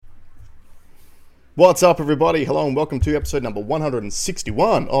What's up, everybody? Hello and welcome to episode number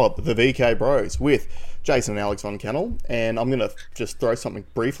 161 of the VK Bros with Jason and Alex Von Kennel. And I'm going to just throw something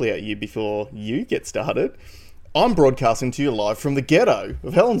briefly at you before you get started. I'm broadcasting to you live from the ghetto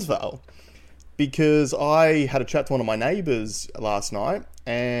of Helensvale because I had a chat to one of my neighbours last night,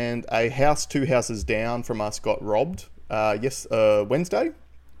 and a house 2 houses down from us got robbed Wednesday.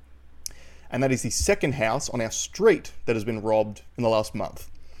 And that is the second house on our street that has been robbed in the last month.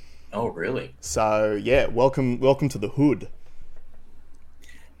 Oh, really? So, yeah, welcome to the hood.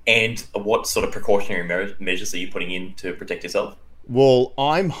 And what sort of precautionary measures are you putting in to protect yourself? Well,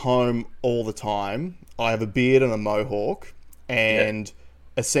 I'm home all the time. I have a beard and a mohawk. And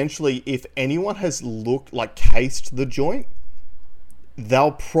essentially, if anyone has cased the joint,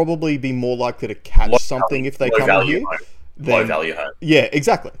 they'll probably be more likely to catch something if they come in here. Low value home. Yeah,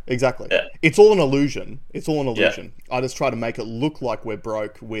 exactly. Yeah. It's all an illusion. Yeah. I just try to make it look like we're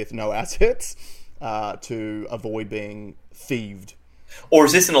broke with no assets to avoid being thieved. Or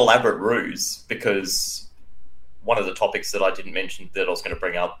is this an elaborate ruse? Because one of the topics that I didn't mention that I was going to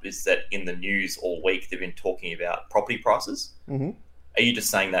bring up is that in the news all week they've been talking about property prices. Mm-hmm. Are you just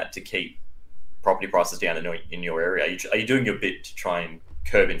saying that to keep property prices down in your area? Are you doing your bit to try and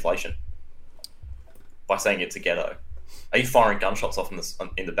curb inflation by saying it's a ghetto? Are you firing gunshots off in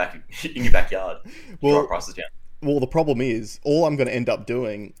your backyard to drive prices down? Well, the problem is, all I'm going to end up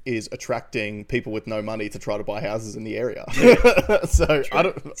doing is attracting people with no money to try to buy houses in the area. So I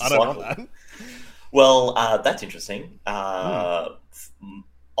don't want that. Well, that's interesting. I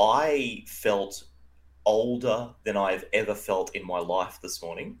felt older than I've ever felt in my life this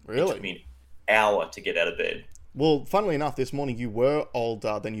morning. Really? It took me an hour to get out of bed. Well, funnily enough, this morning you were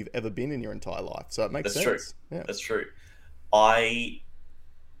older than you've ever been in your entire life, so it makes sense. True. Yeah. That's true. I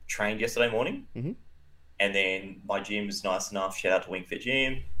trained yesterday morning, mm-hmm. and then my gym's nice enough. Shout out to Wing Fit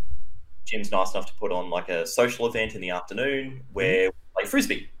Gym. Gym's nice enough to put on like a social event in the afternoon where we play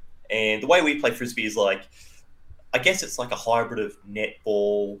frisbee. And the way we play frisbee is like, I guess it's like a hybrid of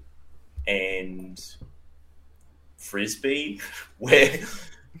netball and frisbee, where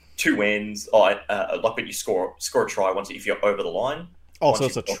two ends, like when you score a try if you're over the line. Oh, so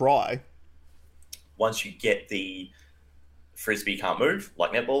it's a try. Once you get the frisbee, you can't move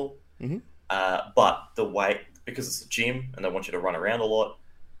like netball. Mm-hmm. But because it's a gym and they want you to run around a lot,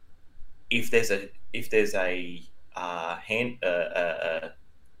 if there's a I'm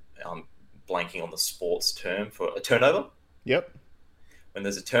blanking on the sports term for a turnover. Yep. When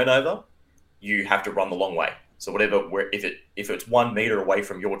there's a turnover, you have to run the long way. So if it's 1 meter away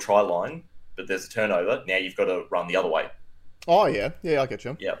from your try line, but there's a turnover, now you've got to run the other way. Oh yeah, I get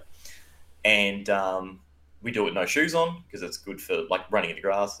you. Yeah, and we do it with no shoes on because it's good for like running in the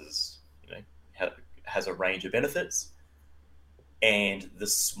grass. Has a range of benefits. And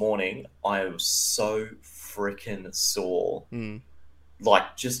this morning I was so freaking sore,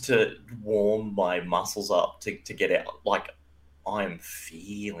 like just to warm my muscles up to get out, like. I'm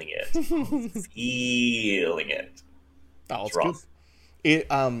feeling it. Oh, it's rough.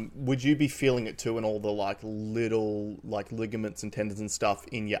 Good. Would you be feeling it too in all the like little like ligaments and tendons and stuff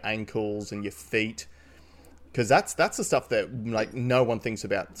in your ankles and your feet? Because that's the stuff that like no one thinks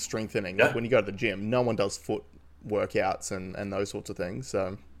about strengthening. Yeah. Like when you go to the gym, no one does foot workouts and those sorts of things.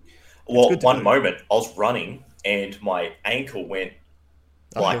 So, well, one moment I was running and my ankle went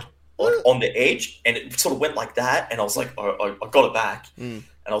like on the edge, and it sort of went like that, and I was like, I got it back, and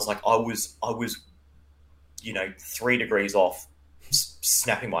I was like, I was 3 degrees off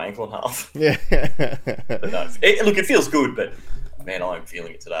snapping my ankle in half. Yeah. But no, it feels good, but man, I'm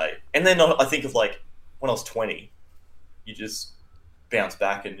feeling it today. And then I think of like when I was 20, you just bounce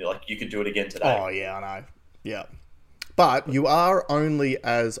back and like you could do it again today. Oh yeah, I know. Yeah, but you are only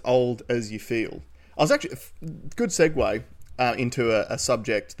as old as you feel. I was actually good segue. Into a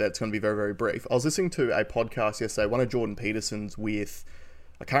subject that's going to be very, very brief. I was listening to a podcast yesterday, one of Jordan Peterson's with,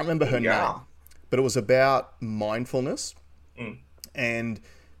 I can't remember her name, but it was about mindfulness. And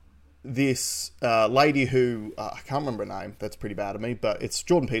this lady who, I can't remember her name, that's pretty bad of me, but it's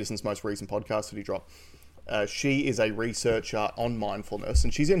Jordan Peterson's most recent podcast that he dropped. She is a researcher on mindfulness,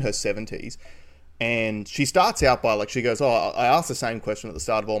 and she's in her 70s. And she starts out by, she goes, I asked the same question at the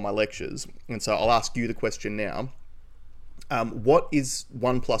start of all my lectures, and so I'll ask you the question now. What is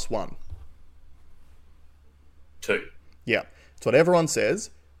 1 + 1? 2. Yeah, it's what everyone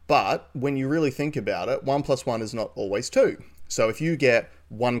says, but when you really think about it, 1 + 1 is not always 2. So if you get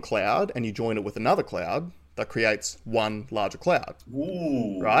one cloud and you join it with another cloud, that creates one larger cloud.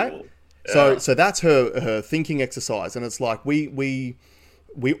 Ooh. Right? Yeah. So that's her thinking exercise, and it's like we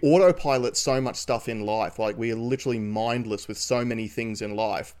autopilot so much stuff in life. Like we are literally mindless with so many things in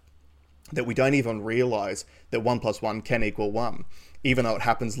life that we don't even realize that 1 + 1 can equal 1, even though it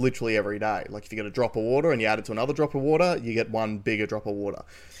happens literally every day. Like if you get a drop of water and you add it to another drop of water, you get one bigger drop of water.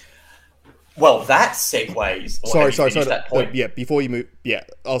 Well, that segues. Sorry. That point? Yeah, before you move, yeah,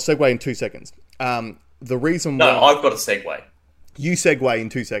 I'll segue in 2 seconds. The reason No, why I've got a segue. you segue in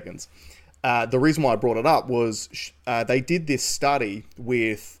 2 seconds. The reason why I brought it up was they did this study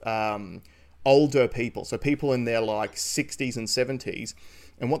with older people, so people in their like 60s and 70s.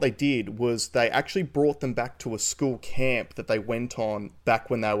 And what they did was they actually brought them back to a school camp that they went on back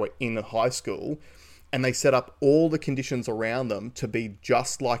when they were in high school. And they set up all the conditions around them to be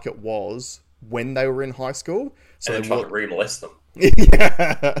just like it was when they were in high school. So and they tried to re-molest them.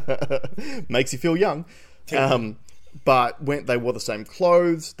 Yeah. Makes you feel young. But they wore the same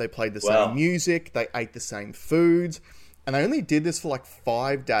clothes, they played the same music, they ate the same foods. And they only did this for like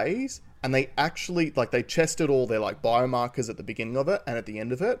 5 days. And they actually, like, they tested all their, like, biomarkers at the beginning of it and at the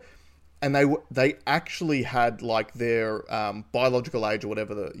end of it. And they actually had, like, their biological age, or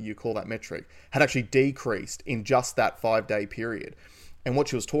whatever you call that metric, had actually decreased in just that 5-day period. And what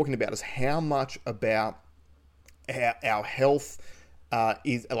she was talking about is how much about our health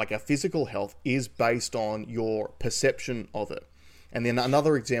is, like, our physical health is based on your perception of it. And then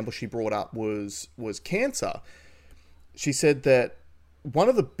another example she brought up was cancer. She said that one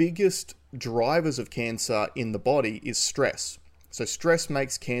of the biggest drivers of cancer in the body is stress. So stress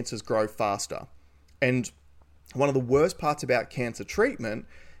makes cancers grow faster. And one of the worst parts about cancer treatment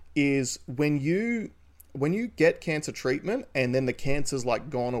is when you get cancer treatment and then the cancer's like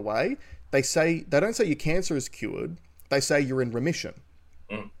gone away, they don't say your cancer is cured, they say you're in remission.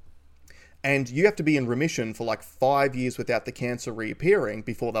 And you have to be in remission for like 5 years without the cancer reappearing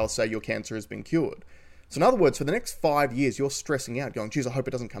before they'll say your cancer has been cured. So in other words, for the next 5 years, you're stressing out, going, geez, I hope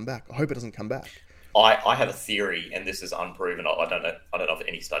it doesn't come back. I hope it doesn't come back. I have a theory, and this is unproven. I don't know if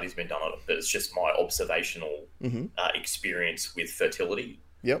any study's been done on it, but it's just my observational experience with fertility.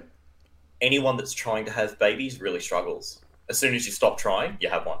 Yep. Anyone that's trying to have babies really struggles. As soon as you stop trying, you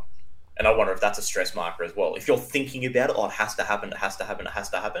have one. And I wonder if that's a stress marker as well. If you're thinking about it, it has to happen, it has to happen, it has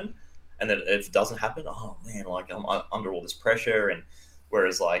to happen. And then if it doesn't happen, oh man, like I'm under all this pressure. And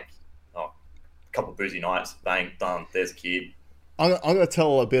whereas like, couple of boozy nights, bang, done, there's a kid. I'm going to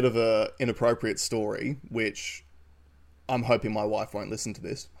tell a bit of an inappropriate story, which I'm hoping my wife won't listen to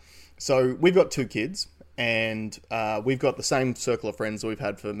this. So we've got 2 kids, and we've got the same circle of friends that we've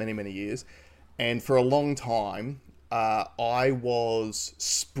had for many, many years. And for a long time, I was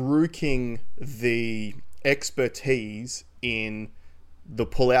spruiking the expertise in the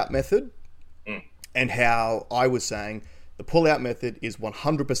pull-out method and how I was saying the pull-out method is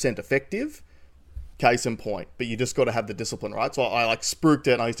 100% effective. Case in point, but you just got to have the discipline, right? So I like spruiked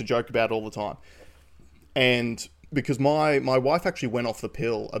it and I used to joke about it all the time. And because my wife actually went off the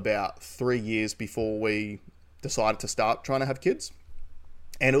pill about 3 years before we decided to start trying to have kids.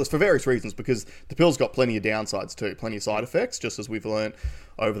 And it was for various reasons, because the pill's got plenty of downsides too, plenty of side effects, just as we've learned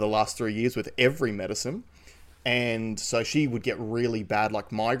over the last 3 years with every medicine. And so she would get really bad like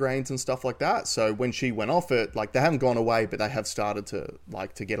migraines and stuff like that. So when she went off it, like they haven't gone away, but they have started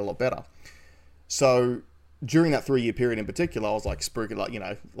to get a lot better. So during that 3-year period in particular, I was like spruiking,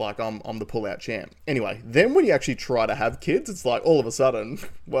 like I'm the pull-out champ. Anyway, then when you actually try to have kids, it's like all of a sudden,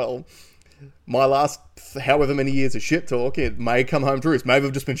 well, my last however many years of shit talk, it may come home to roost. Maybe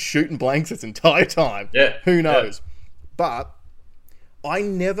I've just been shooting blanks this entire time. Yeah. Who knows? Yeah. But I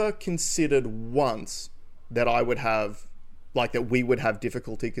never considered once that I would have, like that we would have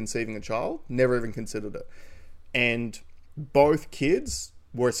difficulty conceiving a child. Never even considered it. And both kids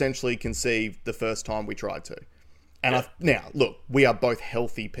were essentially conceived the first time we tried to. And now, look, we are both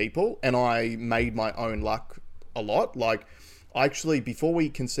healthy people, and I made my own luck a lot. Like, actually, before we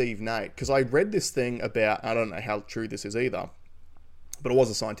conceived Nate, because I read this thing about, I don't know how true this is either, but it was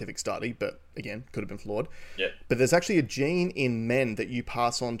a scientific study, but again, could have been flawed. Yeah. But there's actually a gene in men that you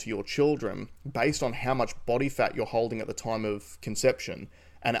pass on to your children based on how much body fat you're holding at the time of conception,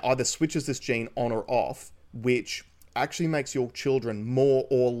 and it either switches this gene on or off, which actually makes your children more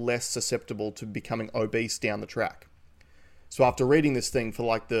or less susceptible to becoming obese down the track. So after reading this thing for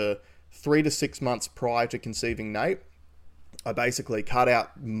like the 3 to 6 months prior to conceiving Nate, I basically cut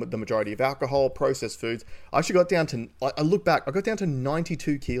out the majority of alcohol, processed foods. I actually got down to, I look back, I got down to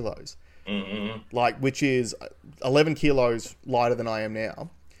 92 kilos, which is 11 kilos lighter than I am now.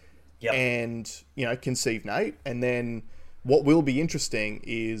 Yep. And, conceived Nate. And then what will be interesting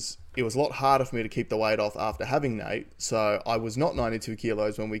is it was a lot harder for me to keep the weight off after having Nate. So I was not 92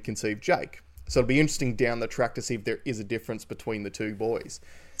 kilos when we conceived Jake. So it'll be interesting down the track to see if there is a difference between the two boys.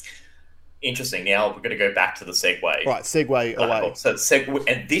 interesting. Now we're going to go back to the segue. Right, segue away. So this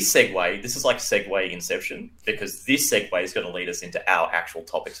is like segue inception, because this segue is going to lead us into our actual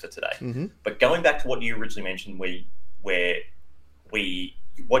topics for today. Mm-hmm. But going back to what you originally mentioned, what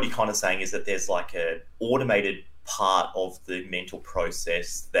you're kind of saying is that there's like an automated part of the mental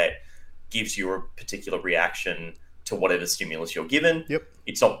process that gives you a particular reaction to whatever stimulus you're given. Yep.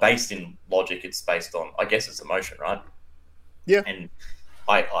 It's not based in logic. It's based on, I guess, it's emotion, right? Yeah. And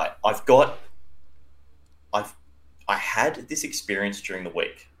I had this experience during the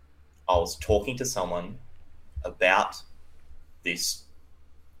week. I was talking to someone about this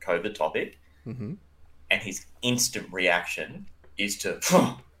COVID topic, mm-hmm. and his instant reaction is to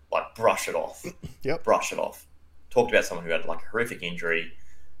like brush it off. Yep. Brush it off. Talked about someone who had like a horrific injury,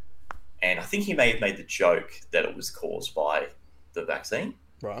 and I think he may have made the joke that it was caused by the vaccine.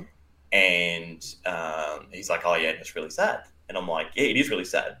 Right. And he's like, "Oh yeah, it's really sad." And I'm like, "Yeah, it is really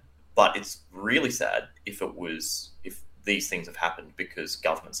sad, but it's really sad if these things have happened because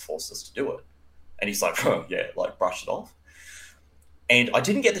governments forced us to do it." And he's like, "Oh yeah, like brush it off." And I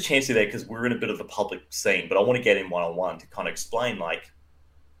didn't get the chance to do that because we're in a bit of a public scene, but I want to get in one-on-one to kind of explain, like,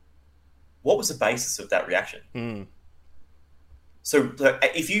 what was the basis of that reaction? Mm. So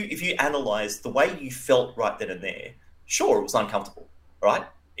if you analyze the way you felt right then and there, sure, it was uncomfortable, right?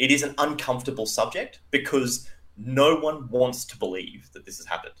 It is an uncomfortable subject because no one wants to believe that this has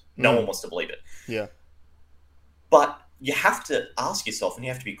happened. No one wants to believe it. Yeah. But you have to ask yourself, and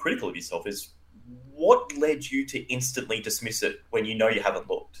you have to be critical of yourself, is what led you to instantly dismiss it when you know you haven't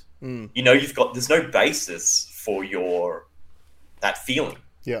looked? Mm. You know there's no basis for that feeling.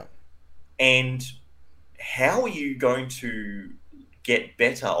 Yeah. And how are you going to get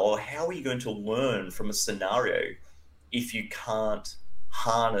better, or how are you going to learn from a scenario if you can't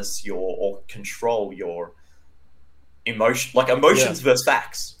harness or control your emotion, like emotions versus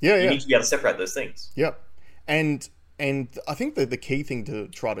facts? Yeah, you need to be able to separate those things. Yep. And I think that the key thing to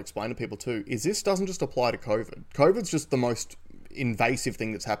try to explain to people too is this doesn't just apply to COVID. COVID's just the most invasive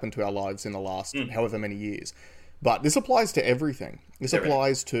thing that's happened to our lives in the last however many years. But this applies to everything. This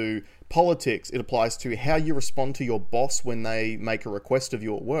applies to politics. It applies to how you respond to your boss when they make a request of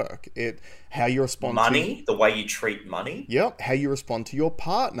you at work. How you respond to the way you treat money. Yep. How you respond to your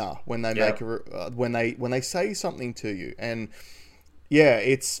partner when they make when they say something to you. And yeah,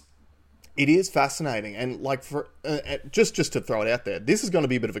 it is fascinating. And like for just to throw it out there, this is going to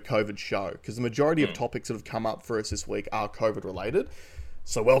be a bit of a COVID show because the majority of topics that have come up for us this week are COVID related.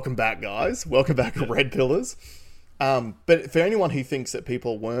 So welcome back, guys. Welcome back, Red Pillars. But for anyone who thinks that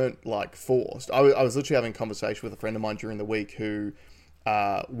people weren't like forced, I was literally having a conversation with a friend of mine during the week who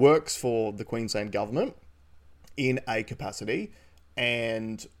works for the Queensland government in a capacity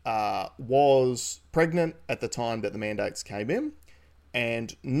and was pregnant at the time that the mandates came in.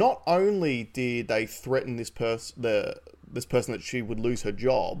 And not only did they threaten this person that she would lose her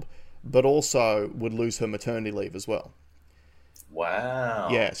job, but also would lose her maternity leave as well. Wow.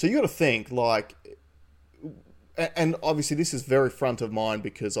 Yeah, so you got to think like. And obviously this is very front of mind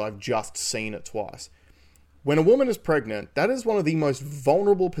because I've just seen it twice. When a woman is pregnant, that is one of the most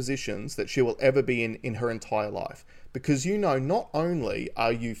vulnerable positions that she will ever be in her entire life. Because not only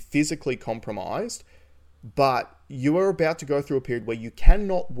are you physically compromised, but you are about to go through a period where you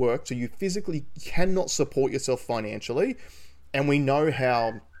cannot work, so you physically cannot support yourself financially. And we know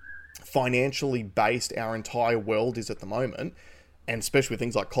how financially based our entire world is at the moment. And especially with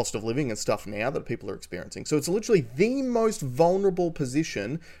things like cost of living and stuff now that people are experiencing. So it's literally the most vulnerable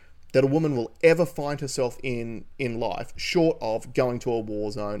position that a woman will ever find herself in life, short of going to a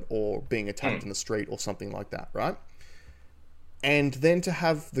war zone or being attacked in the street or something like that, right? And then to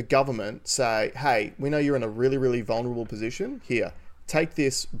have the government say, hey, we know you're in a really, really vulnerable position. Here, take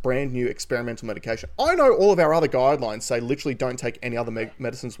this brand new experimental medication. I know all of our other guidelines say literally don't take any other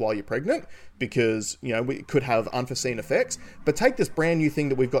medicines while you're pregnant because, we could have unforeseen effects. But take this brand new thing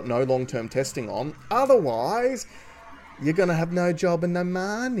that we've got no long-term testing on. Otherwise, you're going to have no job and no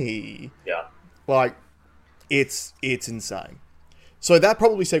money. Yeah. Like, it's insane. So that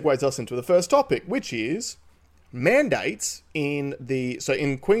probably segues us into the first topic, which is mandates in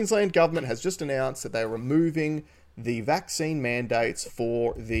Queensland government has just announced that they're removing the vaccine mandates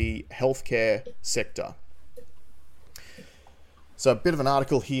for the healthcare sector. So a bit of an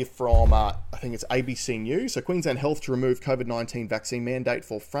article here from, I think it's ABC News. So Queensland Health to remove COVID-19 vaccine mandate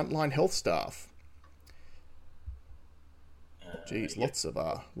for frontline health staff. Geez, lots of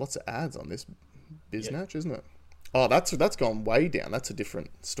ads on this biznatch, isn't it? Oh, that's gone way down. That's a different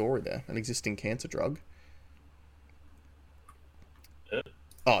story there. An existing cancer drug.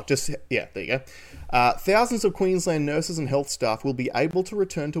 Yeah, there you go. Thousands of Queensland nurses and health staff will be able to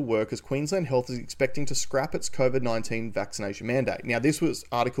return to work as Queensland Health is expecting to scrap its COVID-19 vaccination mandate. Now,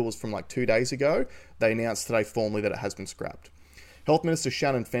 article was from like 2 days ago. They announced today formally that it has been scrapped. Health Minister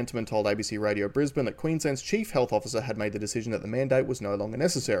Shannon Fentiman told ABC Radio Brisbane that Queensland's chief health officer had made the decision that the mandate was no longer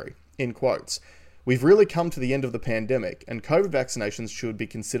necessary. In quotes, "We've really come to the end of the pandemic, and COVID vaccinations should be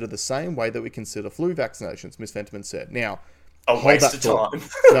considered the same way that we consider flu vaccinations," Ms. Fentiman said. Now, a waste of time.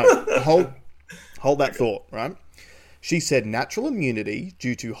 No, hold that thought, right? She said natural immunity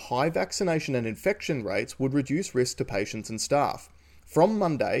due to high vaccination and infection rates would reduce risk to patients and staff. From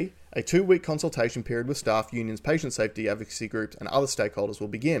Monday, a 2-week consultation period with staff, unions, patient safety advocacy groups and other stakeholders will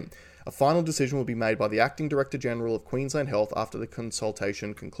begin. A final decision will be made by the Acting Director General of Queensland Health after the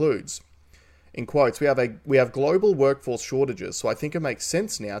consultation concludes. In quotes, we have global workforce shortages, so I think it makes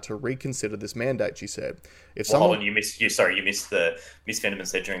sense now to reconsider this mandate, she said. Hold on, you missed Miss Fentiman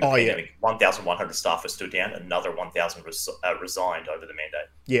said during the pandemic, 1,100 staff were stood down, another 1,000 resigned over the mandate.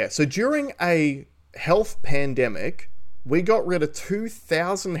 Yeah, so during a health pandemic, we got rid of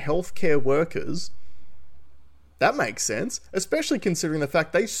 2,000 healthcare workers. That makes sense, especially considering the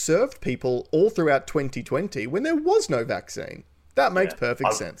fact they served people all throughout 2020 when there was no vaccine. That makes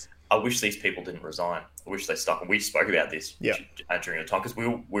perfect sense. I wish these people didn't resign. I wish they stuck. And we spoke about this during the time because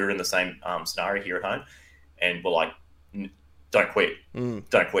we were in the same scenario here at home, and we're like, don't quit,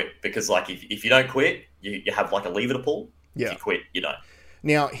 don't quit, because like if you don't quit, you have like a lever to pull. Yeah. If you quit, you don't.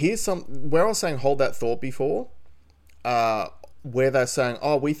 Now here's where I was saying hold that thought before, where they're saying,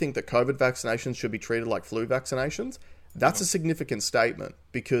 oh, we think that COVID vaccinations should be treated like flu vaccinations. That's a significant statement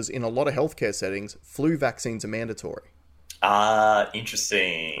because in a lot of healthcare settings, flu vaccines are mandatory.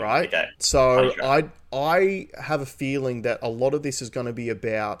 Interesting. Right? Okay. So I have a feeling that a lot of this is going to be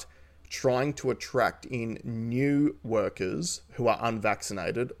about trying to attract in new workers who are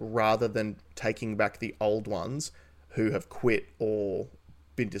unvaccinated rather than taking back the old ones who have quit or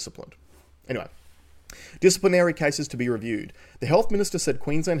been disciplined. Anyway, disciplinary cases to be reviewed. The Health Minister said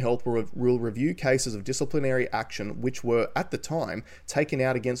Queensland Health will review cases of disciplinary action which were, at the time, taken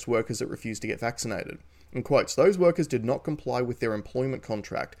out against workers that refused to get vaccinated. In quotes, those workers did not comply with their employment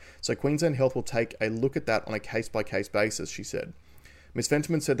contract, so Queensland Health will take a look at that on a case-by-case basis, she said. Ms.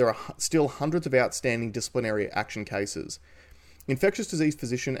 Fentiman said there are still hundreds of outstanding disciplinary action cases. Infectious disease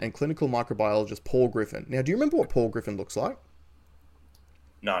physician and clinical microbiologist Paul Griffin. Now, do you remember what Paul Griffin looks like?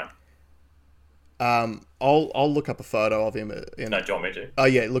 No. I'll look up a photo of him. No, do you want me to? Oh,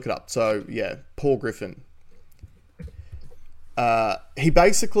 yeah, look it up. So, yeah, Paul Griffin. He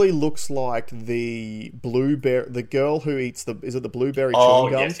basically looks like the girl who eats is it the blueberry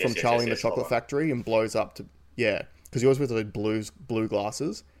chewing gum from Charlie and the Chocolate Factory and blows up to, because he always wears those blue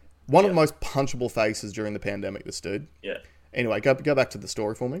glasses. One of the most punchable faces during the pandemic, this dude. Yeah. Anyway, go back to the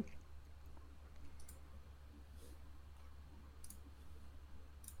story for me.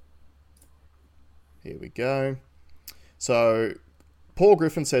 Here we go. So, Paul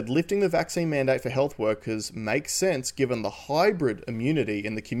Griffin said lifting the vaccine mandate for health workers makes sense given the hybrid immunity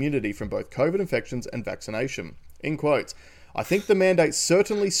in the community from both COVID infections and vaccination. In quotes, I think the mandate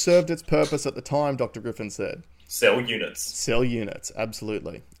certainly served its purpose at the time, Dr. Griffin said. Sell units. Sell units,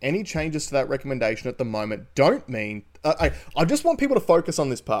 absolutely. Any changes to that recommendation at the moment don't mean... I just want people to focus on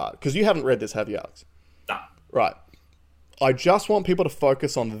this part, because you haven't read this, have you, Alex? No. Right. I just want people to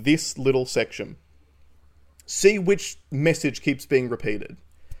focus on this little section. See which message keeps being repeated.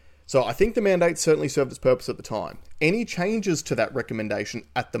 So I think the mandate certainly served its purpose at the time. Any changes to that recommendation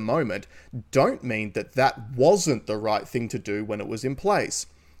at the moment don't mean that that wasn't the right thing to do when it was in place.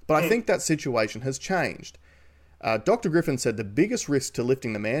 But I think that situation has changed. Dr. Griffin said the biggest risk to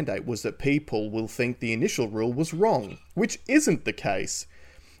lifting the mandate was that people will think the initial rule was wrong, which isn't the case.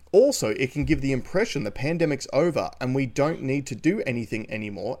 Also, it can give the impression the pandemic's over and we don't need to do anything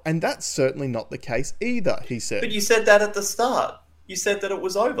anymore, and that's certainly not the case either, he said. But you said that at the start. You said that it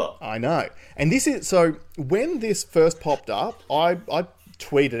was over. I know. And this is, so when this first popped up, I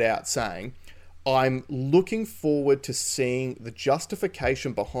tweeted out saying, I'm looking forward to seeing the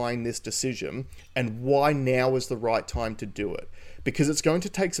justification behind this decision and why now is the right time to do it. Because it's going to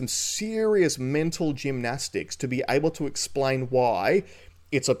take some serious mental gymnastics to be able to explain why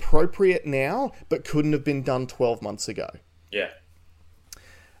it's appropriate now, but couldn't have been done 12 months ago. Yeah.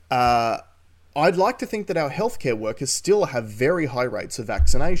 I'd like to think that our healthcare workers still have very high rates of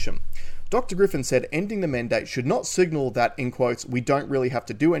vaccination. Dr. Griffin said ending the mandate should not signal that, in quotes, we don't really have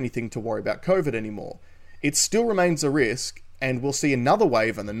to do anything to worry about COVID anymore. It still remains a risk, and we'll see another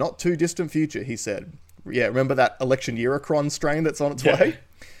wave in the not too distant future, he said. Yeah, remember that election year Omicron strain that's on its way?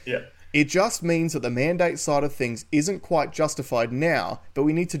 Yeah. It just means that the mandate side of things isn't quite justified now, but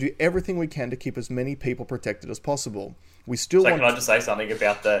we need to do everything we can to keep as many people protected as possible. We still want... Can I just say something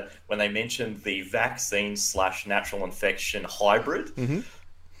about when they mentioned the vaccine/natural infection hybrid? Mm-hmm.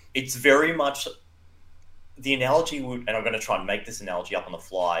 It's very much the analogy, and I'm going to try and make this analogy up on the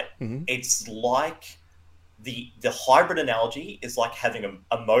fly. Mm-hmm. It's like the hybrid analogy is like having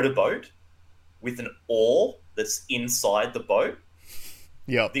a motorboat with an oar that's inside the boat.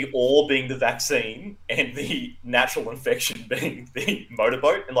 Yep. The oar being the vaccine and the natural infection being the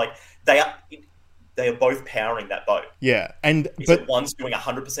motorboat, and like they are both powering that boat. Yeah, but one's doing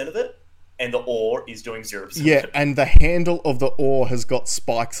 100% of it, and the oar is doing 0%. Yeah, and the handle of the oar has got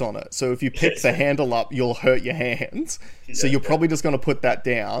spikes on it. So if you pick the handle up, you'll hurt your hands. Yeah, so you're probably just going to put that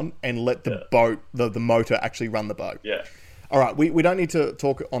down and let the boat, the motor, actually run the boat. Yeah. All right, we don't need to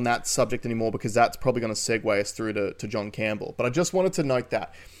talk on that subject anymore because that's probably going to segue us through to John Campbell. But I just wanted to note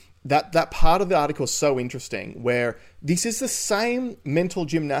that part of the article is so interesting, where this is the same mental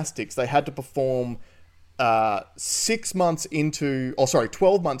gymnastics they had to perform 12 months into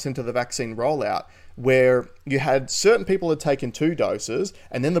the vaccine rollout, where you had certain people had taken 2 doses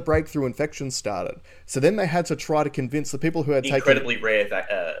and then the breakthrough infection started. So then they had to try to convince the people who had taken... Incredibly rare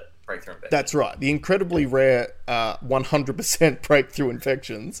breakthrough infection. That's right. The incredibly rare 100% breakthrough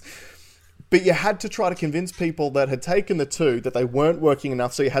infections. But you had to try to convince people that had taken the 2 that they weren't working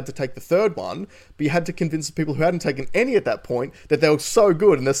enough, so you had to take the 3rd one. But you had to convince the people who hadn't taken any at that point that they were so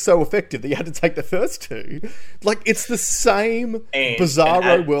good and they're so effective that you had to take the first 2. Like, it's the same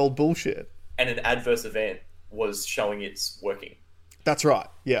bizarro world bullshit. And an adverse event was showing it's working. That's right,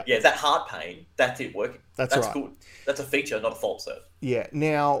 yeah. Yeah, that heart pain, that's it working. That's right. Good. That's a feature, not a fault, sir. Yeah,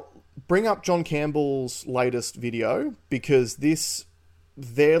 now, bring up John Campbell's latest video, because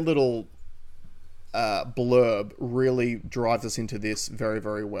their little blurb really drives us into this very,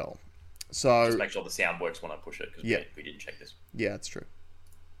 very well. So just make sure the sound works when I push it, because we didn't check this. Yeah, that's true.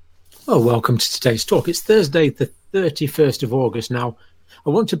 Well, welcome to today's talk. It's Thursday, the 31st of August now.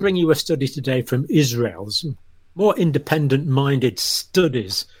 I want to bring you a study today from Israel's more independent-minded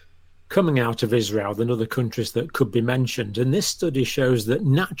studies coming out of Israel than other countries that could be mentioned. And this study shows that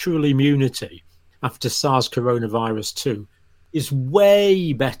natural immunity after SARS coronavirus 2 is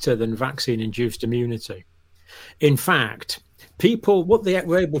way better than vaccine-induced immunity. In fact, what they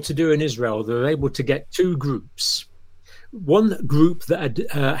were able to do in Israel, they were able to get 2 groups. One group that had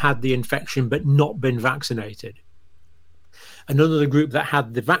had the infection but not been vaccinated. Another group that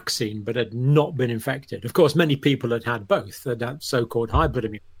had the vaccine but had not been infected. Of course, many people had had both, that so-called hybrid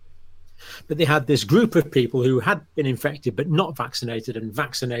immunity. But they had this group of people who had been infected but not vaccinated, and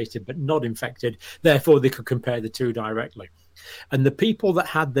vaccinated but not infected. Therefore, they could compare the 2 directly. And the people that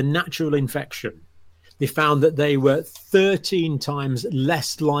had the natural infection, they found that they were 13 times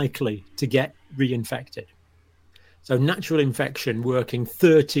less likely to get reinfected. So natural infection working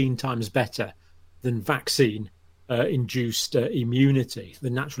 13 times better than vaccine-induced immunity, the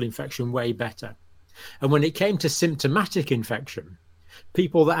natural infection way better. And when it came to symptomatic infection,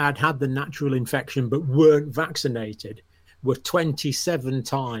 people that had had the natural infection but weren't vaccinated were 27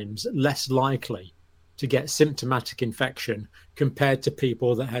 times less likely to get symptomatic infection compared to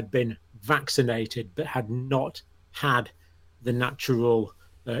people that had been vaccinated but had not had the natural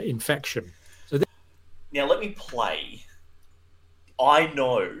infection. Now let me play. I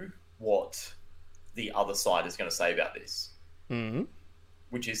know what the other side is going to say about this. Mm-hmm.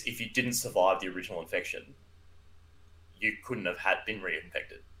 Which is, if you didn't survive the original infection, you couldn't have been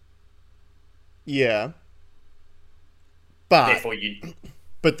reinfected. Yeah. But therefore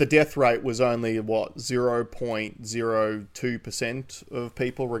but the death rate was only, 0.02% of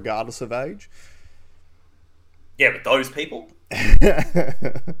people, regardless of age? Yeah, but those people?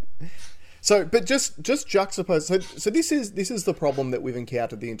 So, but just juxtapose. So this is the problem that we've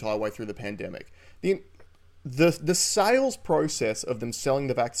encountered the entire way through the pandemic. The sales process of them selling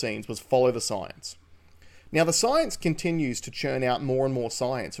the vaccines was follow the science. Now, the science continues to churn out more and more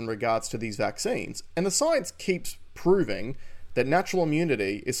science in regards to these vaccines, and the science keeps proving that natural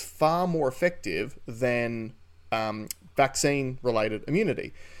immunity is far more effective than vaccine-related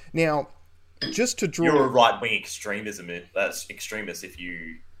immunity. Now, just to draw... You're a right-wing extremist if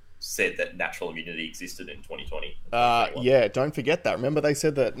you said that natural immunity existed in 2020. Yeah, don't forget that. Remember they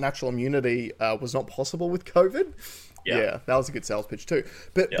said that natural immunity was not possible with COVID? Yeah, that was a good sales pitch too.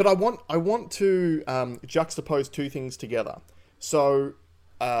 But I want to juxtapose 2 things together. So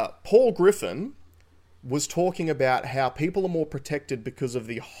Paul Griffin was talking about how people are more protected because of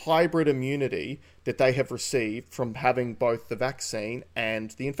the hybrid immunity that they have received from having both the vaccine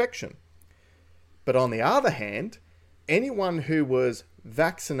and the infection. But on the other hand, anyone who was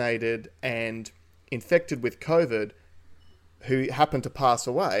vaccinated and infected with COVID who happened to pass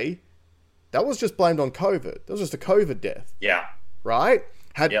away, that was just blamed on COVID. That was just a COVID death. Yeah. Right?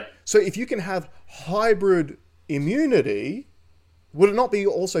 Yep. So if you can have hybrid immunity, would it not be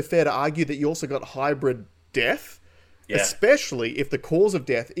also fair to argue that you also got hybrid death? Yeah. Especially if the cause of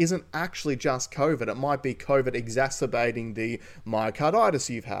death isn't actually just COVID. It might be COVID exacerbating the myocarditis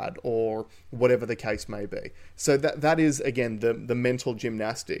you've had, or whatever the case may be. So that is, again, the mental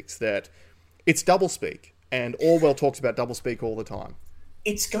gymnastics, that it's doublespeak. And Orwell talks about doublespeak all the time.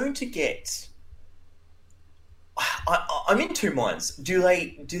 It's going to get... I'm in two minds. Do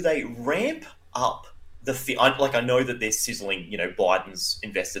they ramp up the fear? I know that they're sizzling. Biden's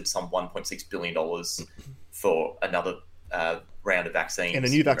invested some $1.6 billion for another round of vaccines. And a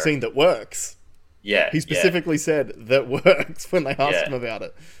new vaccine that works. Yeah. He specifically said that works when they asked him about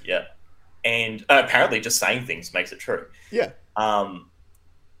it. Yeah. And apparently just saying things makes it true. Yeah.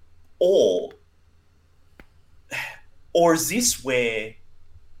 Or is this where...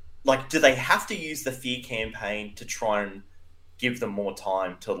 do they have to use the fear campaign to try and give them more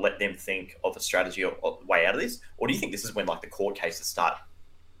time to let them think of a strategy or way out of this? Or do you think this is when, the court cases start,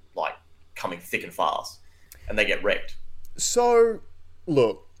 coming thick and fast and they get wrecked? So,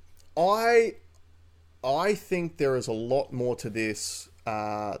 look, I think there is a lot more to this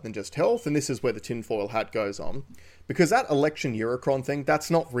than just health, and this is where the tinfoil hat goes on. Because that election Eurocron thing, that's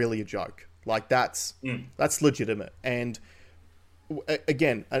not really a joke. That's legitimate. And...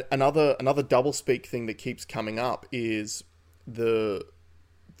 again, another doublespeak thing that keeps coming up is the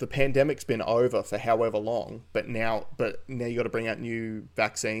pandemic's been over for however long, but now you got to bring out new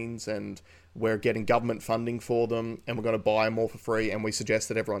vaccines, and we're getting government funding for them, and we're going to buy them all for free, and we suggest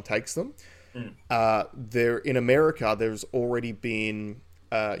that everyone takes them. In America, there's already been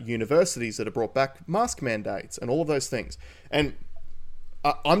universities that have brought back mask mandates and all of those things, and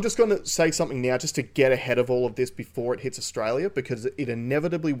I'm just going to say something now just to get ahead of all of this before it hits Australia, because it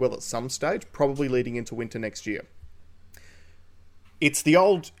inevitably will at some stage, probably leading into winter next year. It's the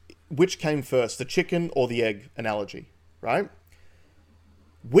old, which came first, the chicken or the egg analogy, right?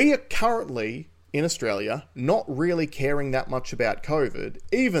 We are currently, in Australia, not really caring that much about COVID,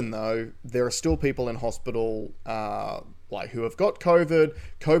 even though there are still people in hospital who have got COVID.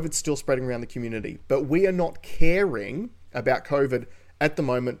 COVID's still spreading around the community. But we are not caring about COVID at the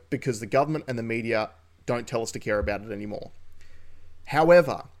moment because the government and the media don't tell us to care about it anymore.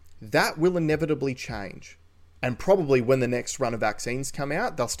 However, that will inevitably change. And probably when the next run of vaccines come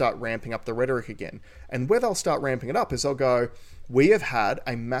out, they'll start ramping up the rhetoric again. And where they'll start ramping it up is they'll go, we have had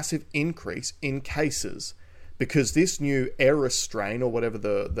a massive increase in cases because this new Eris strain, or whatever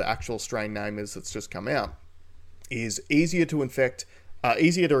the actual strain name is that's just come out, is easier to infect,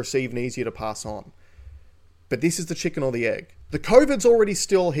 easier to receive and easier to pass on. But this is the chicken or the egg. The COVID's already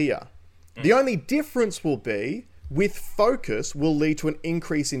still here. The only difference will be, with focus, will lead to an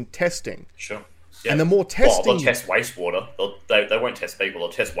increase in testing. Sure. Yeah. And the more testing... Well, they'll test wastewater. They won't test people. They'll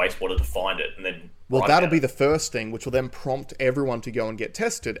test wastewater to find it, and then... Well, that'll be the first thing, which will then prompt everyone to go and get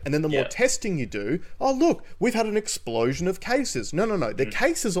tested. And then the more testing you do... Oh, look, we've had an explosion of cases. No. The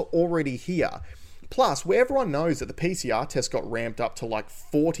cases are already here. Plus, where everyone knows that the PCR test got ramped up to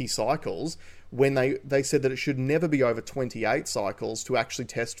 40 cycles... when they said that it should never be over 28 cycles to actually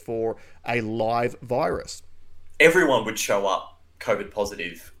test for a live virus. Everyone would show up COVID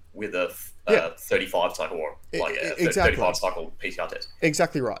positive with a 35 cycle or a 35 cycle PCR test.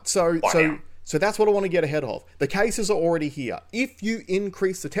 Exactly right. So that's what I want to get ahead of. The cases are already here. If you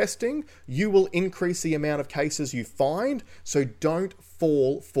increase the testing, you will increase the amount of cases you find. So don't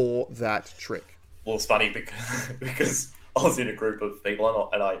fall for that trick. Well, it's funny because I was in a group of people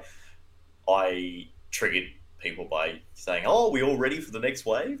and I triggered people by saying, "Oh, we all ready for the next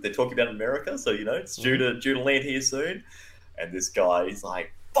wave?" They're talking about America, so it's due to land here soon. And this guy is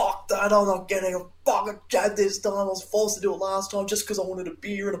like, "Fuck that! I'm not getting a fucking jab this time. I was forced to do it last time just because I wanted a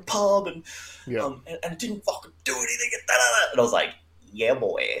beer in a pub and didn't fucking do anything." And I was like, "Yeah,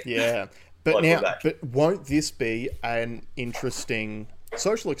 boy." Yeah, but won't this be an interesting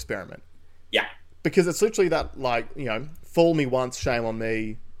social experiment? Yeah, because it's literally that, fool me once, shame on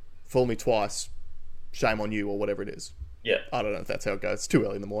me. Fool me twice, shame on you, or whatever it is. Yeah. I don't know if that's how it goes. It's too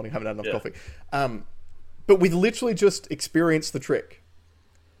early in the morning. Haven't had enough coffee. But we literally just experienced the trick.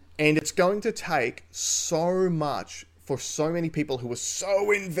 And it's going to take so much for so many people who are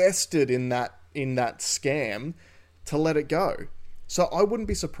so invested in that scam to let it go. So I wouldn't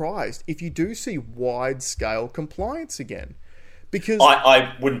be surprised if you do see wide-scale compliance again. Because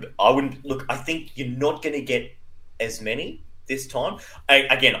I wouldn't look, I think you're not going to get as many. this time.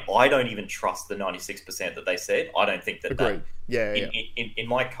 Again, I don't even trust the 96% that they said. I don't think that. Agreed. In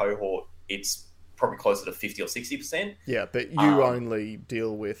my cohort, it's probably closer to 50 or 60%. Yeah, but you only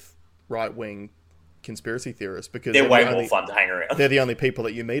deal with right-wing conspiracy theorists because they're way more fun to hang around. They're the only people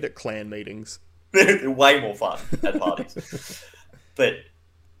that you meet at clan meetings. They're way more fun at parties. But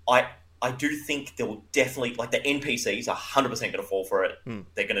I do think there will definitely, like, the NPCs are 100% going to fall for it.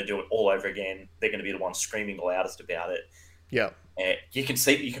 They're going to do it all over again. They're going to be the ones screaming the loudest about it. Yeah. You can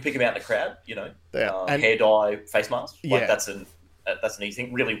pick them out in the crowd, you know. Yeah. Hair dye, face mask. Like, Yeah. that's an easy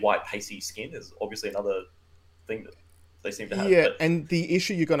thing. Really white, pasty skin is obviously another thing that they seem to have. Yeah, and the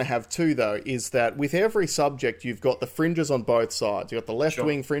issue you're going to have too, though, is that with every subject, you've got the fringes on both sides. You've got the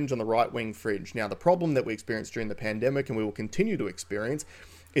left-wing fringe and the right-wing fringe. Now, the problem that we experienced during the pandemic, and we will continue to experience,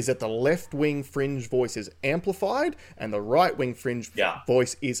 is that the left-wing fringe voice is amplified and the right-wing fringe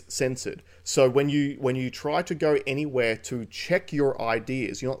voice is censored. So when you try to go anywhere to check your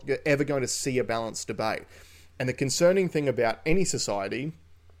ideas, you're not ever going to see a balanced debate. And the concerning thing about any society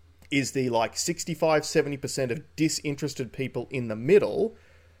is the 65-70% of disinterested people in the middle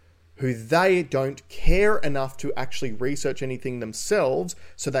who they don't care enough to actually research anything themselves,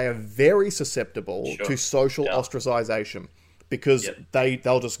 so they are very susceptible to social ostracization. Because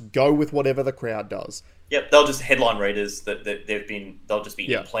they'll just go with whatever the crowd does. Yep, they'll just headline readers that they'll just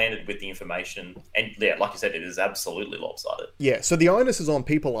be implanted with the information, and like you said, it is absolutely lopsided. Yeah, so the onus is on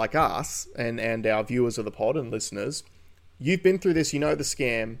people like us and our viewers of the pod and listeners. You've been through this, you know the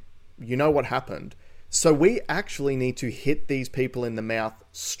scam, you know what happened. So we actually need to hit these people in the mouth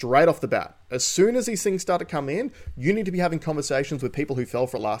straight off the bat. As soon as these things start to come in, you need to be having conversations with people who fell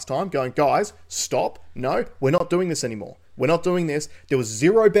for it last time, going, guys, stop. No, we're not doing this anymore. We're not doing this. There was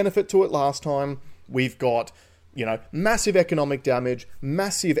zero benefit to it last time. We've got, massive economic damage,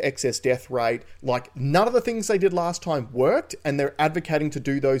 massive excess death rate. Like, none of the things they did last time worked, and they're advocating to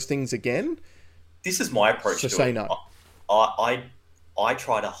do those things again. This is my approach to it. So say no. I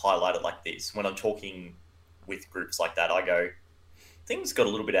try to highlight it like this. When I'm talking with groups like that, I go, things got a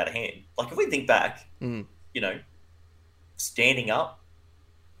little bit out of hand. Like, if we think back, standing up,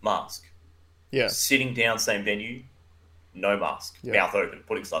 mask. Yeah. Sitting down, same venue, no mask. Yeah. Mouth open,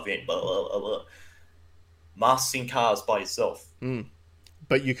 putting stuff in, blah, blah, blah, blah. Masks in cars by yourself.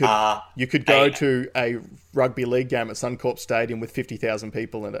 But you could go to a rugby league game at Suncorp Stadium with 50,000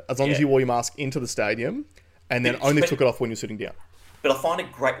 people in it, as long as you wore your mask into the stadium and then only took it off when you're sitting down. But I find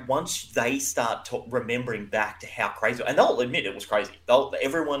it great once they start remembering back to how crazy, and they'll admit it was crazy.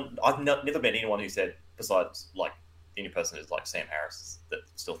 I've never met anyone who said, besides like the only person is like Sam Harris, that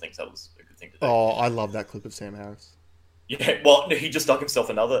still thinks that was a good thing to do. Oh, I love that clip of Sam Harris. Yeah, well, he just dug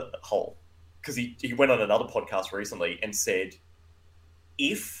himself another hole because he went on another podcast recently and said,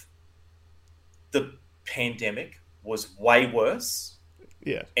 if the pandemic was way worse,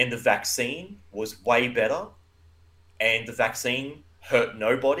 and the vaccine was way better, and the vaccine hurt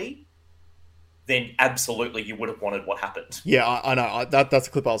nobody, then absolutely you would have wanted what happened. Yeah, I know. That's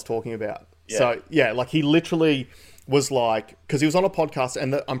the clip I was talking about. Yeah. So, like, he literally was like... Because he was on a podcast,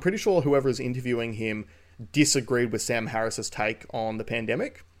 and I'm pretty sure whoever is interviewing him disagreed with Sam Harris's take on the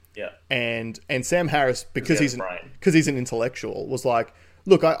pandemic. Yeah. And Sam Harris, because he's an intellectual, was like,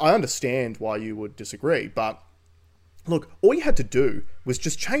 look, I understand why you would disagree, but look, all you had to do was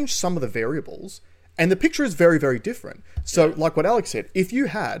just change some of the variables, and the picture is very, very different. So, like what Alex said, if you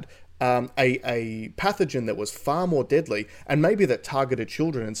had a pathogen that was far more deadly, and maybe that targeted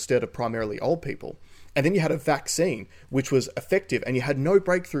children instead of primarily old people, and then you had a vaccine which was effective, and you had no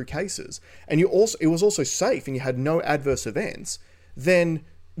breakthrough cases, and it was also safe, and you had no adverse events, then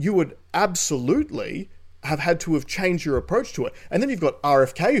you would absolutely have had to have changed your approach to it. And then you've got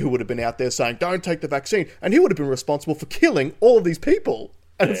RFK who would have been out there saying, don't take the vaccine, and he would have been responsible for killing all of these people.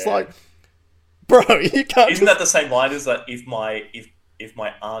 And it's like, bro, you can't... Isn't that the same line as that if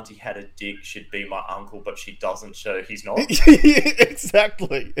my auntie had a dick, she'd be my uncle, but she doesn't, so he's not?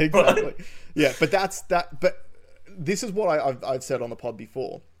 Exactly. Right? Yeah, but but this is what I've said on the pod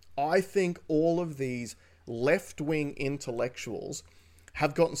before. I think all of these left-wing intellectuals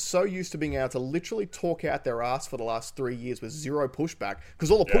have gotten so used to being able to literally talk out their ass for the last 3 years with zero pushback,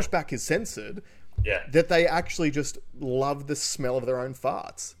 because all the pushback is censored, that they actually just love the smell of their own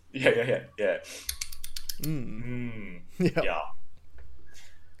farts. Yeah. Yeah.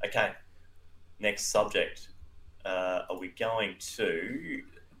 Okay. Next subject. Are we going to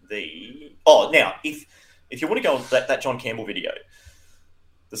the... Oh, now, if you want to go on that John Campbell video,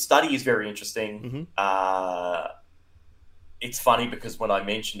 the study is very interesting. It's funny because when I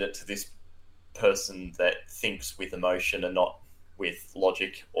mentioned it to this person that thinks with emotion and not with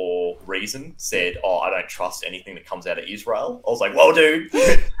logic or reason said, "Oh, I don't trust anything that comes out of Israel." I was like, "Well, dude,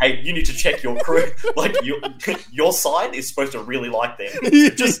 hey, you need to check your crew. Like your side is supposed to really like them.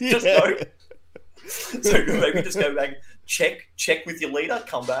 Just go." So maybe just go back, check with your leader,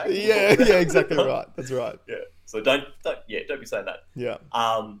 come back. Yeah, exactly right. That's right. Yeah. So don't be saying that. Yeah.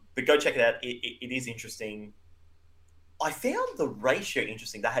 But go check it out. It is interesting. I found the ratio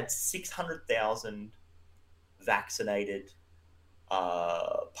interesting. They had 600,000 vaccinated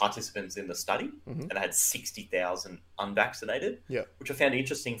participants in the study, and they had 60,000 unvaccinated. Yeah. Which I found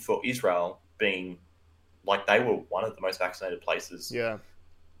interesting for Israel, being like they were one of the most vaccinated places. Yeah.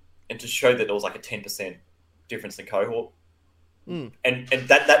 And to show that there was like a 10% difference in cohort. And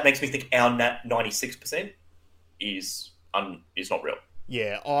that makes me think our 96% is not real.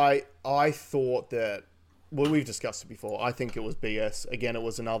 Yeah, I thought that, well, we've discussed it before. I think it was BS. Again, it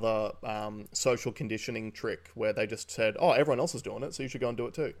was another social conditioning trick where they just said, oh, everyone else is doing it, so you should go and do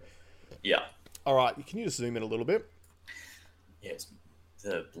it too. Yeah. All right, can you just zoom in a little bit? Yeah,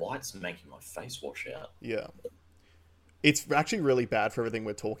 the light's making my face wash out. Yeah. It's actually really bad for everything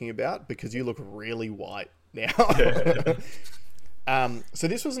we're talking about because you look really white now. So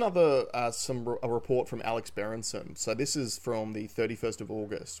this was another a report from Alex Berenson. So this is from the 31st of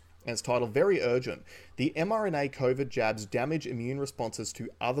August, and it's titled "Very Urgent: The mRNA COVID jabs damage immune responses to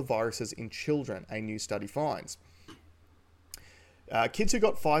other viruses in children, a new study finds." Kids who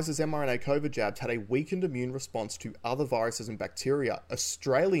got Pfizer's mRNA COVID jabs had a weakened immune response to other viruses and bacteria,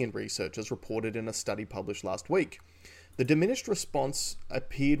 Australian researchers reported in a study published last week. The diminished response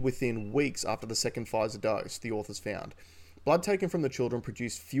appeared within weeks after the second Pfizer dose, the authors found. Blood taken from the children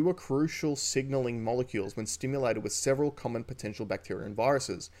produced fewer crucial signaling molecules when stimulated with several common potential bacteria and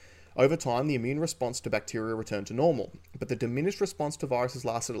viruses. Over time, the immune response to bacteria returned to normal, but the diminished response to viruses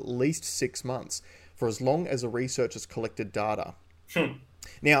lasted at least 6 months, for as long as the researchers collected data.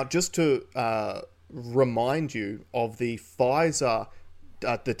 Now, just to remind you of the Pfizer,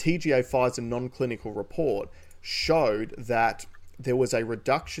 the TGA Pfizer non-clinical report, showed that there was a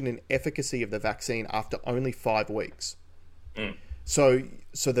reduction in efficacy of the vaccine after only 5 weeks. So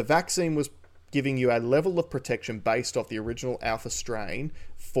the vaccine was giving you a level of protection based off the original alpha strain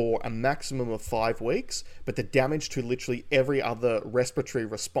for a maximum of 5 weeks, but the damage to literally every other respiratory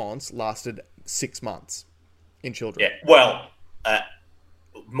response lasted 6 months in children. Yeah, well,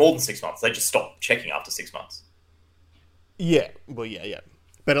 more than 6 months. They just stopped checking after 6 months. Yeah, well, yeah.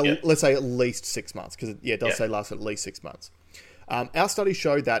 But let's say at least 6 months, because it does say last at least 6 months. Our study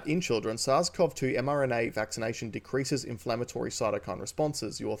showed that in children, SARS-CoV-2 mRNA vaccination decreases inflammatory cytokine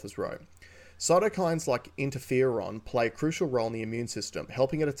responses, the authors wrote. Cytokines like interferon play a crucial role in the immune system,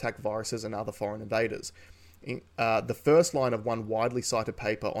 helping it attack viruses and other foreign invaders. The first line of one widely cited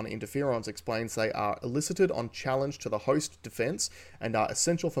paper on interferons explains they are elicited on challenge to the host defense and are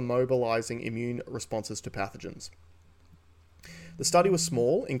essential for mobilizing immune responses to pathogens. The study was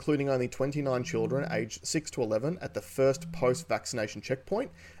small, including only 29 children aged 6 to 11 at the first post-vaccination checkpoint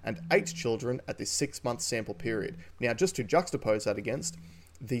and 8 children at the 6-month sample period. Now, just to juxtapose that against,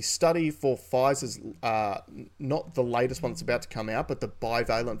 the study for Pfizer's, not the latest one that's about to come out, but the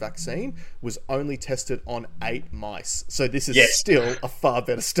bivalent vaccine, was only tested on 8 mice. So this is still a far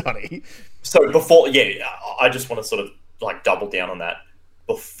better study. So before, I just want to sort of like double down on that.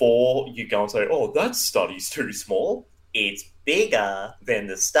 Before you go and say, oh, that study's too small, it's bigger than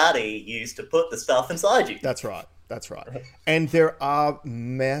the study used to put the stuff inside you. That's right. And there are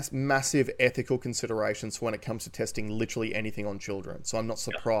massive ethical considerations when it comes to testing literally anything on children. So I'm not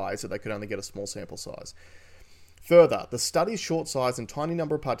surprised that they could only get a small sample size. Further, the study's short size and tiny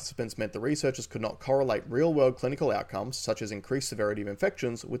number of participants meant the researchers could not correlate real-world clinical outcomes, such as increased severity of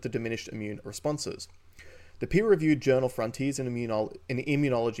infections, with the diminished immune responses. The peer-reviewed journal Frontiers in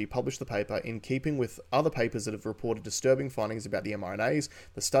Immunology published the paper in keeping with other papers that have reported disturbing findings about the mRNAs.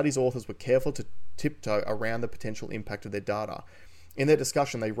 The study's authors were careful to tiptoe around the potential impact of their data. In their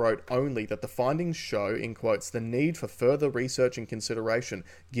discussion, they wrote only that the findings show, in quotes, the need for further research and consideration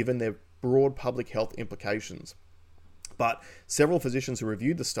given their broad public health implications. But several physicians who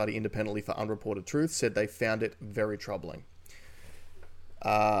reviewed the study independently for unreported truth said they found it very troubling.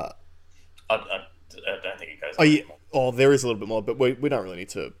 I don't think it goes on. Oh, there is a little bit more, but we don't really need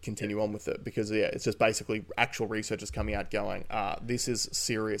to continue on with it because, it's just basically actual researchers coming out going, this is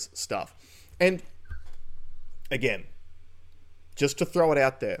serious stuff. And, again, just to throw it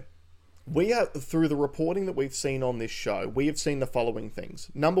out there, through the reporting that we've seen on this show, we have seen the following things.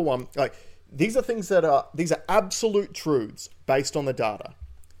 Number one, these are absolute truths based on the data.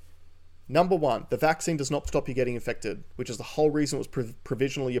 Number one, the vaccine does not stop you getting infected, which is the whole reason it was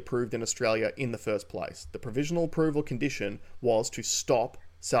provisionally approved in Australia in the first place. The provisional approval condition was to stop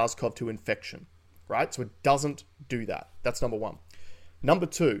SARS-CoV-2 infection, right? So it doesn't do that. That's number one. Number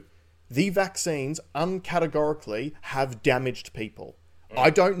two, the vaccines uncategorically have damaged people.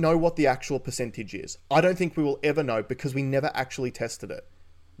 I don't know what the actual percentage is. I don't think we will ever know because we never actually tested it.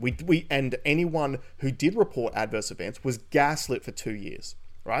 And anyone who did report adverse events was gaslit for 2 years,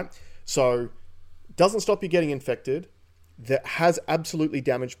 right? So, doesn't stop you getting infected. That has absolutely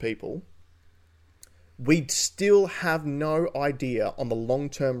damaged people. We still have no idea on the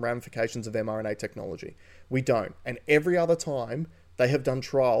long-term ramifications of mRNA technology. We don't. And every other time they have done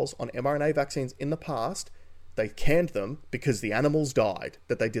trials on mRNA vaccines in the past, they canned them because the animals died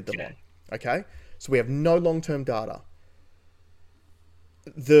that they did them on. Okay? So we have no long-term data.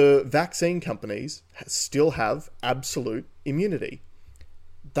 The vaccine companies still have absolute immunity.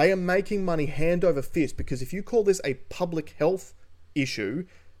 They are making money hand over fist because if you call this a public health issue,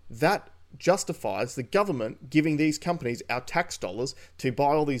 that justifies the government giving these companies our tax dollars to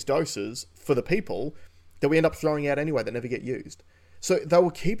buy all these doses for the people that we end up throwing out anyway that never get used. So they will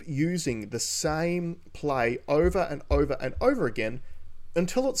keep using the same play over and over and over again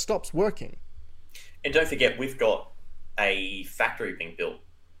until it stops working. And don't forget, we've got a factory being built.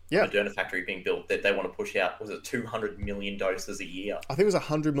 Yeah. A Moderna factory being built that they want to push out, was it 200 million doses a year? I think it was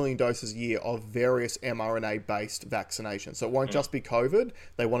 100 million doses a year of various mRNA-based vaccinations. So it won't just be COVID.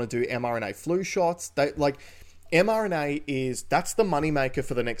 They want to do mRNA flu shots. mRNA that's the moneymaker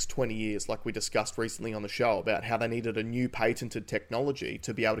for the next 20 years, like we discussed recently on the show about how they needed a new patented technology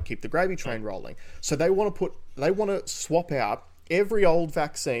to be able to keep the gravy train rolling. So they want to swap out every old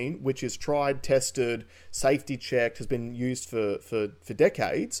vaccine, which is tried, tested, safety checked, has been used for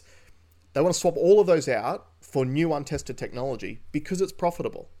decades. They want to swap all of those out for new untested technology because it's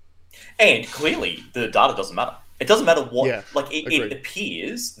profitable. And clearly the data doesn't matter. It doesn't matter what, agreed. It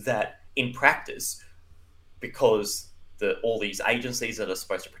appears that in practice, because all these agencies that are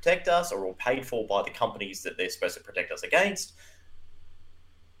supposed to protect us are all paid for by the companies that they're supposed to protect us against,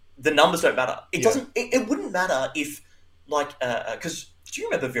 the numbers don't matter. It wouldn't matter if, because do you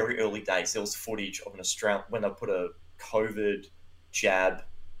remember very early days, there was footage of an Australian, when they put a COVID jab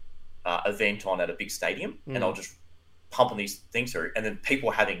event on at a big stadium, and they were just pumping these things through, and then people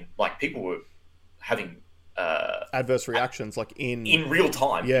were having adverse reactions, like in real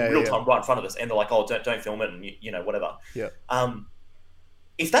time, time, right in front of us, and they're like, "Oh, don't film it," and whatever. Yeah.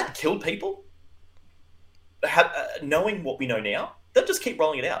 If that killed people, knowing what we know now, they'll just keep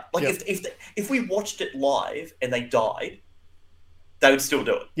rolling it out. Like if we watched it live and they died, they would still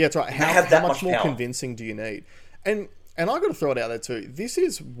do it. Yeah, that's right. How much more convincing do you need? And I've got to throw it out there too. This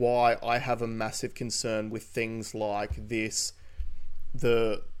is why I have a massive concern with things like this,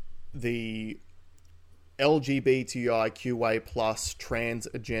 the LGBTIQA plus trans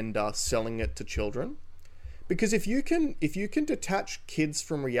agenda, selling it to children. Because if you can detach kids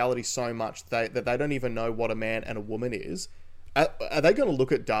from reality so much that they don't even know what a man and a woman is, are they going to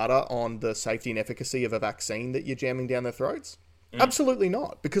look at data on the safety and efficacy of a vaccine that you're jamming down their throats? Absolutely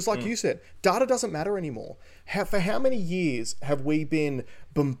not. Because like you said, data doesn't matter anymore. For how many years have we been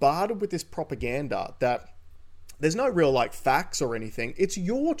bombarded with this propaganda that there's no real facts or anything? It's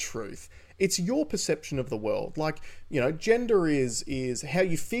your truth. It's your perception of the world. Gender is how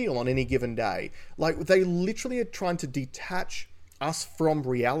you feel on any given day. They literally are trying to detach us from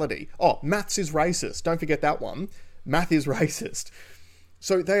reality. Oh, maths is racist. Don't forget that one. Math is racist.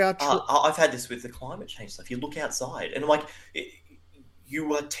 So they are... I've had this with the climate change stuff. You look outside and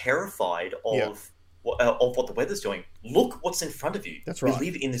you are terrified of what the weather's doing. Look what's in front of you. That's right.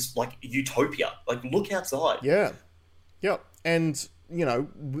 We live in this utopia. Look outside. Yeah. Yeah. And...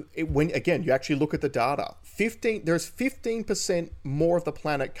 when again you actually look at the data, there's 15% more of the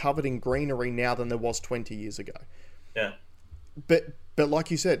planet covered in greenery now than there was 20 years ago. Yeah. But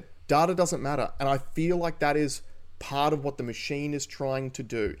like you said, data doesn't matter, and I feel like that is part of what the machine is trying to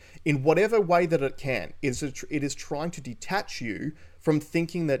do in whatever way that it can. It is trying to detach you from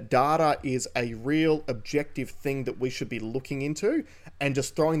thinking that data is a real objective thing that we should be looking into, and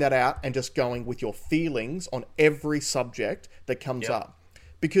just throwing that out and just going with your feelings on every subject that comes up.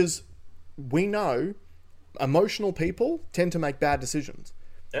 Because we know emotional people tend to make bad decisions.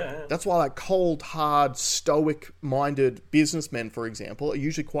 Yeah. That's why cold, hard, stoic-minded businessmen, for example, are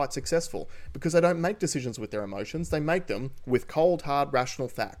usually quite successful, because they don't make decisions with their emotions. They make them with cold, hard, rational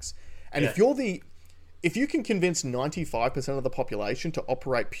facts. And if you can convince 95% of the population to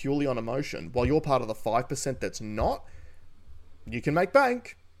operate purely on emotion, while you're part of the 5% that's not, you can make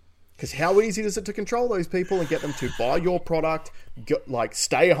bank. Because how easy is it to control those people and get them to buy your product,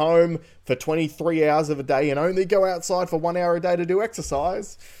 stay home for 23 hours of a day and only go outside for 1 hour a day to do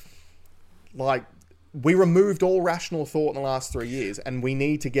exercise? Like, we removed all rational thought in the last 3 years, and we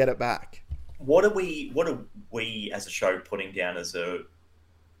need to get it back. What are we as a show putting down as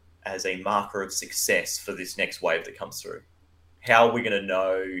a marker of success for this next wave that comes through? How are we going to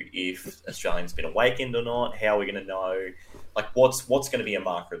know if Australians been awakened or not? How are we going to know, like, what's going to be a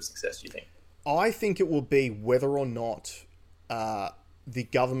marker of success, do you think? I think it will be whether or not the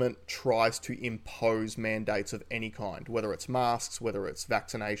government tries to impose mandates of any kind, whether it's masks, whether it's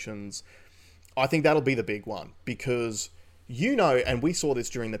vaccinations. I think that'll be the big one, because, and we saw this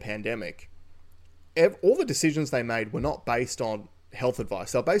during the pandemic, all the decisions they made were not based on health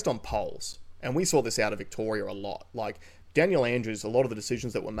advice. They were based on polls. And we saw this out of Victoria a lot. Like, Daniel Andrews, a lot of the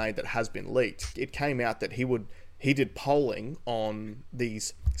decisions that were made that has been leaked, it came out that he did polling on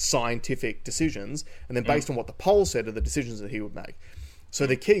these scientific decisions, and then based on what the poll said are the decisions that he would make. So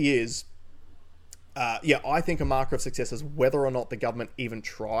the key is, I think a marker of success is whether or not the government even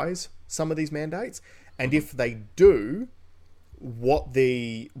tries some of these mandates, and if they do, what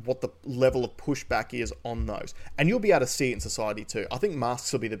the level of pushback is on those. And you'll be able to see it in society too. I think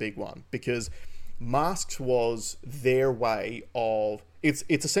masks will be the big one, because masks was their way of, it's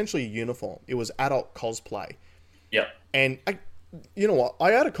essentially a uniform. It was adult cosplay. Yeah. And you know what?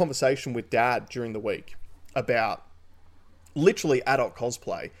 I had a conversation with Dad during the week about literally adult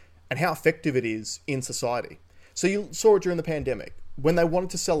cosplay and how effective it is in society. So you saw it during the pandemic. When they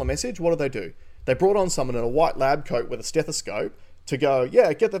wanted to sell a message, what did they do? They brought on someone in a white lab coat with a stethoscope to go,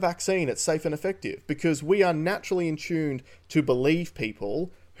 yeah, get the vaccine, it's safe and effective. Because we are naturally in tune to believe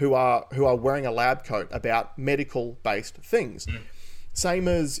people who are wearing a lab coat about medical-based things. Same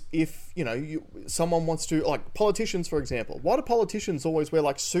as if, someone wants to, like politicians, for example. Why do politicians always wear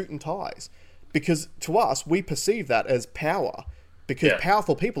like suit and ties? Because to us, we perceive that as power. Because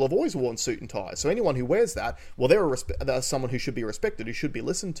powerful people have always worn suit and ties. So anyone who wears that, well, they're someone who should be respected, who should be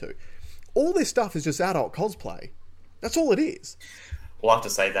listened to. All this stuff is just adult cosplay. That's all it is. Well, I have to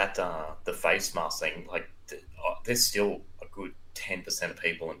say that the face mask thing, like, there's still a good 10% of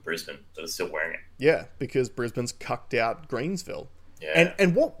people in Brisbane that are still wearing it. Yeah, because Brisbane's cucked out Greensville. Yeah.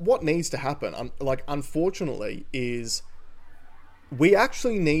 And what needs to happen, unfortunately, is we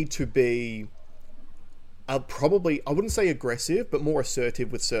actually need to be probably, I wouldn't say aggressive, but more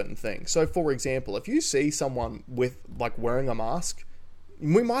assertive with certain things. So, for example, if you see someone with, like, wearing a mask,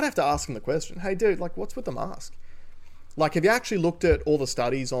 we might have to ask them the question, hey, dude, like, what's with the mask? Like, have you actually looked at all the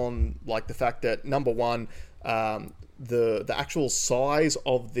studies on, like, the fact that, number one, the actual size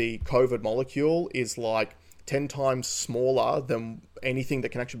of the COVID molecule is, like, 10 times smaller than anything that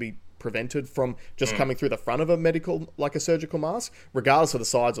can actually be prevented from just coming through the front of a medical, like a surgical mask, regardless of the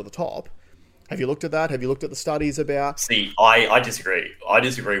size or the top. Have you looked at that? Have you looked at the studies about... See, I disagree. I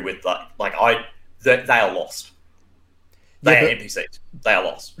disagree with that. Like, they are lost. They are NPCs. They are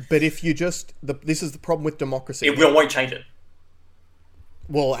lost. But if you just... this is the problem with democracy. It won't change it.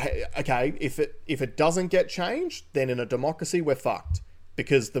 Well, okay, if it doesn't get changed, then in a democracy, we're fucked.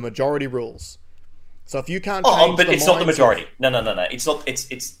 Because the majority rules. So if you can't change but it's not the majority. Of... No. It's not...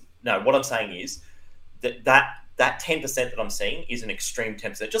 It's no, what I'm saying is that 10% that I'm seeing is an extreme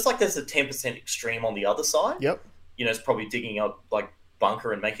 10%. Just like there's a 10% extreme on the other side. Yep. It's probably digging up, like,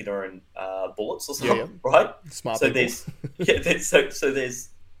 bunker and making their own bullets or something, right? Smart so people.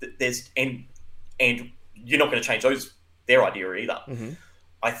 there's and you're not going to change their idea either. Mm-hmm.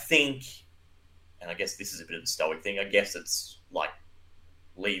 I think, and I guess this is a bit of a stoic thing. I guess it's like,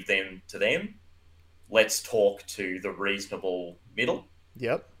 leave them to them. Let's talk to the reasonable middle.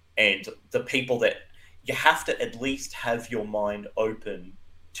 Yep. And the people that you have to at least have your mind open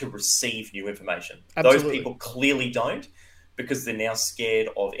to receive new information. Absolutely. Those people clearly don't, because they're now scared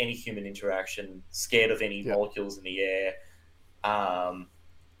of any human interaction, scared of any molecules in the air.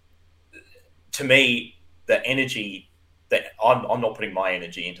 To me, the energy that I'm not putting my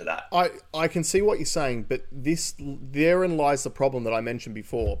energy into that. I can see what you're saying, but therein lies the problem that I mentioned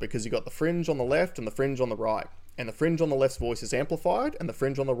before, because you got the fringe on the left and the fringe on the right, and the fringe on the left's voice is amplified and the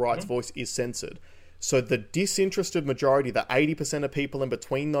fringe on the right's voice is censored. So the disinterested majority, the 80% of people in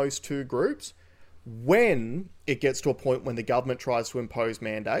between those two groups, when it gets to a point when the government tries to impose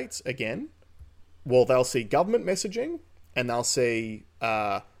mandates again, well, they'll see government messaging and they'll see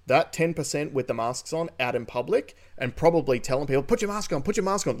that 10% with the masks on out in public and probably telling people, put your mask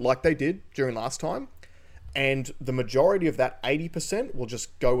on, like they did during last time. And the majority of that 80% will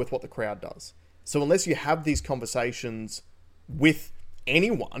just go with what the crowd does. So unless you have these conversations with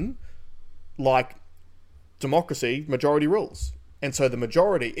anyone, like, democracy, majority rules. And so the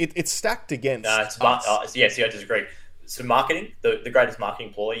majority, it's stacked against See, I disagree. So marketing, the greatest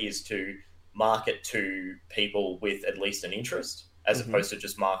marketing ploy is to market to people with at least an interest, as opposed to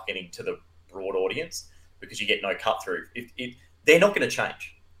just marketing to the broad audience, because you get no cut through. They're not going to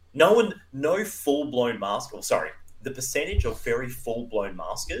change. No full-blown mask, the percentage of very full-blown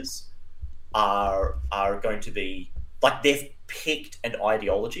maskers are going to be, like, they've picked an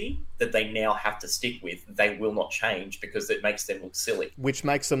ideology that they now have to stick with. They will not change because it makes them look silly. Which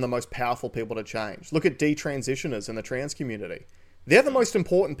makes them the most powerful people to change. Look at detransitioners in the trans community. They're the most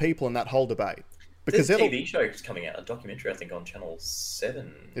important people in that whole debate. Because there's a TV show coming out, a documentary, I think, on Channel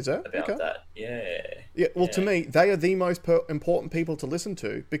 7. Is there? About that. Yeah. Yeah, well, to me, they are the most important people to listen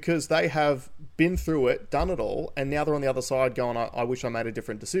to, because they have been through it, done it all, and now they're on the other side going, I wish I made a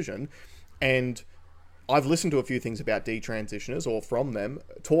different decision. And I've listened to a few things about detransitioners, or from them,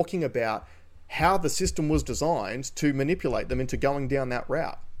 talking about how the system was designed to manipulate them into going down that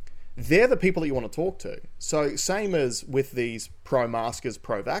route. They're the people that you want to talk to. So same as with these pro-maskers,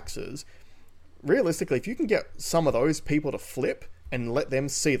 pro-vaxxers, realistically, if you can get some of those people to flip and let them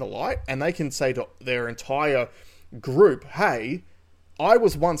see the light, and they can say to their entire group, hey, I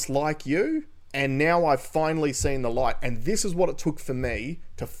was once like you, and now I've finally seen the light, and this is what it took for me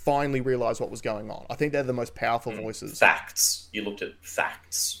to finally realize what was going on. I think they're the most powerful voices. Facts. You looked at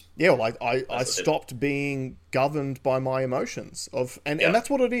facts. Yeah, well, I stopped being governed by my emotions. And that's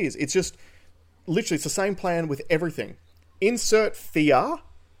what it is. It's just, literally, it's the same plan with everything. Insert fear,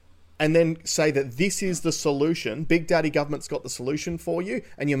 and then say that this is the solution. Big Daddy government's got the solution for you,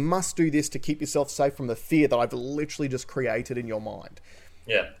 and you must do this to keep yourself safe from the fear that I've literally just created in your mind.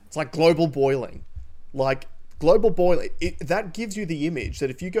 Yeah. It's like global boiling. Like, global boiling, that gives you the image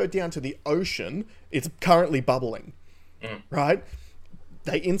that if you go down to the ocean, it's currently bubbling, right?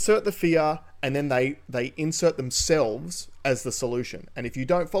 They insert the fear, and then they insert themselves as the solution. And if you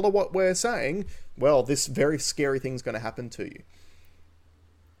don't follow what we're saying, well, this very scary thing's going to happen to you.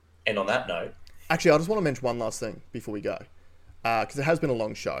 And on that note... Actually, I just want to mention one last thing before we go. Because it has been a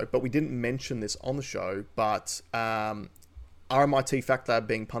long show, but we didn't mention this on the show, but RMIT Fact Lab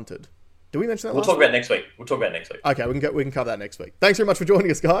being punted. Did we mention that We'll talk about next week. Okay, we can cover that next week. Thanks very much for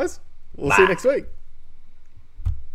joining us, guys. We'll see you next week.